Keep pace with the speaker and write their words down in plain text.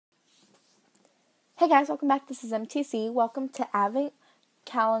Hey guys, welcome back. This is MTC. Welcome to Advent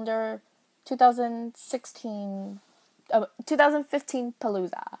Calendar 2015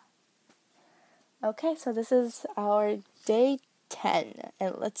 Palooza. Okay, so this is our day 10,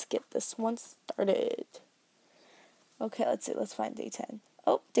 and let's get this one started. Okay, let's see. Let's find day 10.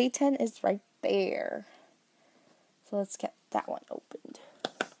 Oh, day 10 is right there. So let's get that one opened.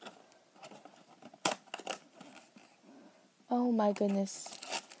 Oh my goodness.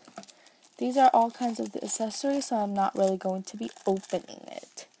 These are all kinds of the accessories, so I'm not really going to be opening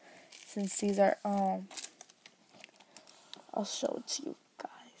it. Since these are, I'll show it to you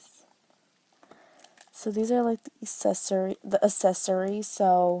guys. So these are like the accessories,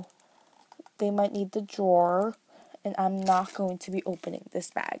 so they might need the drawer, and I'm not going to be opening this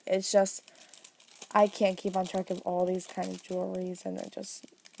bag. It's just, I can't keep on track of all these kind of jewelries, and then just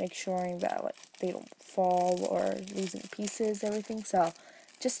make sure that like they don't fall or losing pieces, everything. So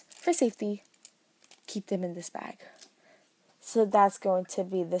just for safety, keep them in this bag. So that's going to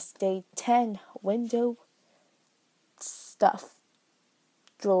be this day 10 window stuff,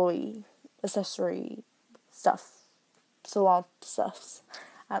 jewelry, accessory stuff, salon stuffs.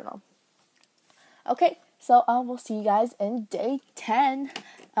 I don't know. Okay, so we'll see you guys in day 10.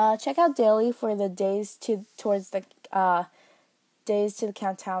 Check out daily for the days towards the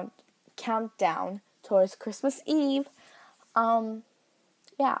countdown towards Christmas Eve.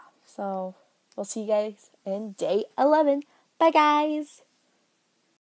 Yeah, so we'll see you guys in day 11. Bye, guys.